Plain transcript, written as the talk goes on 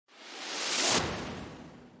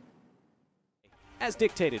as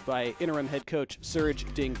dictated by interim head coach Serge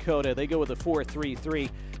Dinkota. They go with a 4-3-3.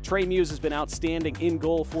 Trey Muse has been outstanding in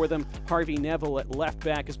goal for them. Harvey Neville at left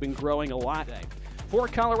back has been growing a lot. For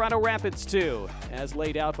Colorado Rapids 2, as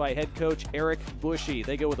laid out by head coach Eric Bushy,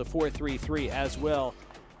 they go with a 4-3-3 as well.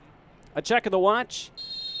 A check of the watch,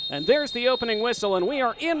 and there's the opening whistle, and we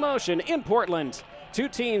are in motion in Portland. Two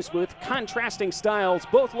teams with contrasting styles,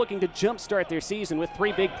 both looking to jumpstart their season with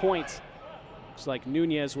 3 big points. Looks like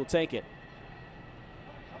Nunez will take it.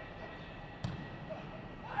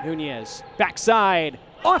 Nunez, backside,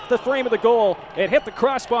 off the frame of the goal. It hit the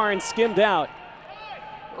crossbar and skimmed out.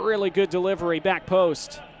 Really good delivery, back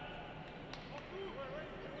post.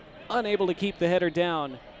 Unable to keep the header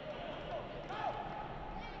down.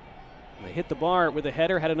 They hit the bar with a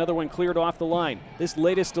header, had another one cleared off the line. This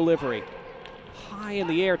latest delivery, high in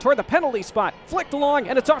the air, toward the penalty spot, flicked along,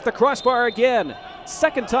 and it's off the crossbar again.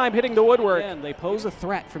 Second time hitting the woodwork. And they pose a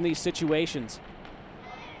threat from these situations.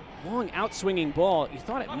 Long outswinging ball. You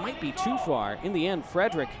thought it might be too far. In the end,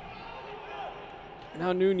 Frederick.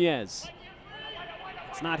 Now Nunez.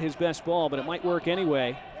 It's not his best ball, but it might work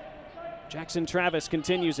anyway. Jackson Travis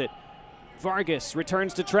continues it. Vargas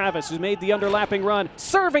returns to Travis, who's made the underlapping run,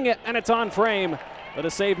 serving it, and it's on frame. But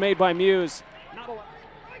a save made by Muse.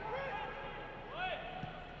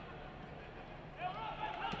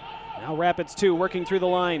 Now Rapids 2 working through the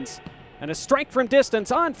lines. And a strike from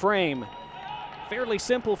distance on frame. Fairly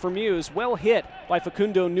simple for Muse, well hit by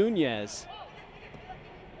Facundo Nunez.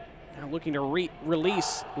 Now looking to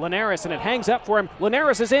release Linares, and it hangs up for him.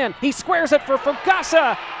 Linares is in, he squares it for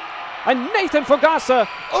Fogaça! And Nathan Fogaça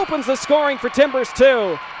opens the scoring for Timbers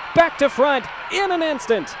 2. Back to front in an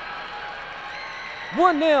instant.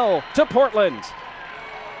 1-0 to Portland.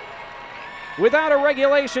 Without a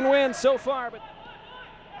regulation win so far, but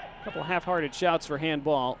a couple half-hearted shouts for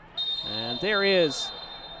handball. And there is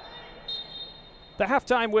the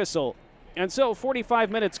halftime whistle. And so 45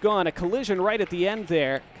 minutes gone, a collision right at the end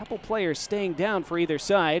there. A couple players staying down for either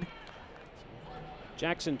side.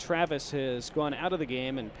 Jackson Travis has gone out of the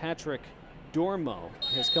game, and Patrick Dormo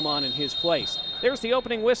has come on in his place. There's the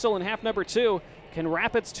opening whistle in half number 2. Can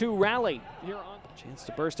Rapids 2 rally? Here on. Chance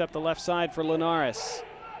to burst up the left side for Linares.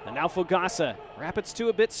 And now Fogaça. Rapids 2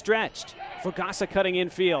 a bit stretched. Fogaça cutting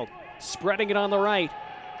infield, spreading it on the right.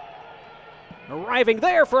 Arriving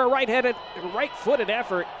there for a right-footed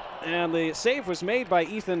effort. And the save was made by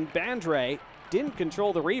Ethan Bandre. Didn't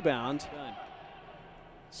control the rebound.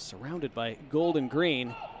 Surrounded by gold and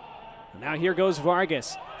green. And now here goes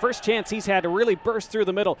Vargas. First chance he's had to really burst through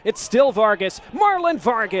the middle. It's still Vargas. Marlon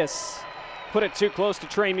Vargas put it too close to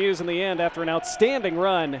Trey Muse in the end after an outstanding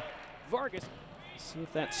run. Vargas. See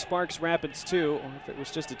if that sparks Rapids 2 or if it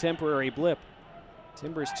was just a temporary blip.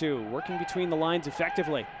 Timbers 2 working between the lines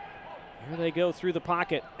effectively. Here they go through the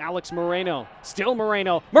pocket. Alex Moreno, still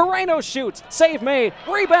Moreno. Moreno shoots, save made,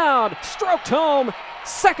 rebound, stroked home.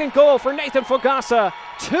 Second goal for Nathan Fogaça,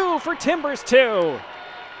 2 for Timbers 2.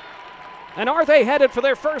 And are they headed for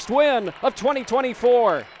their first win of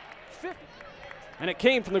 2024? And it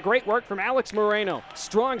came from the great work from Alex Moreno.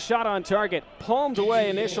 Strong shot on target, palmed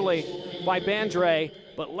away initially by Bandre,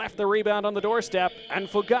 but left the rebound on the doorstep, and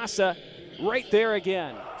Fogaça right there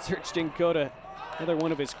again. Serge Dinkota, another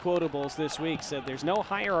one of his quotables this week, said there's no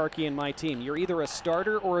hierarchy in my team. You're either a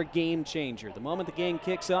starter or a game changer. The moment the game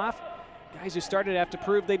kicks off, guys who started have to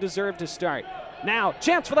prove they deserve to start. Now,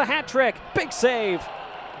 chance for the hat trick, big save.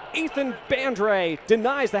 Ethan Bandre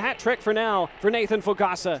denies the hat trick for now for Nathan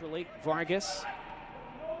Fogaça. Vargas,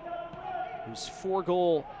 whose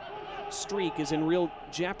 4-goal streak is in real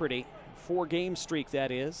jeopardy. 4-game streak,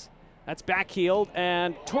 that is. That's backheeled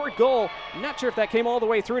and toward goal. I'm not sure if that came all the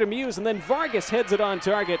way through to Muse, and then Vargas heads it on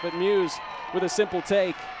target, but Muse with a simple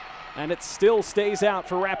take. And it still stays out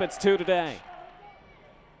for Rapids 2 today.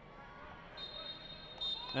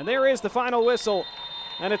 And there is the final whistle.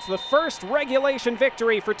 And it's the first regulation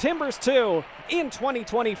victory for Timbers 2 in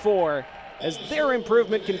 2024. As their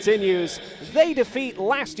improvement continues, they defeat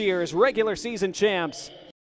last year's regular season champs,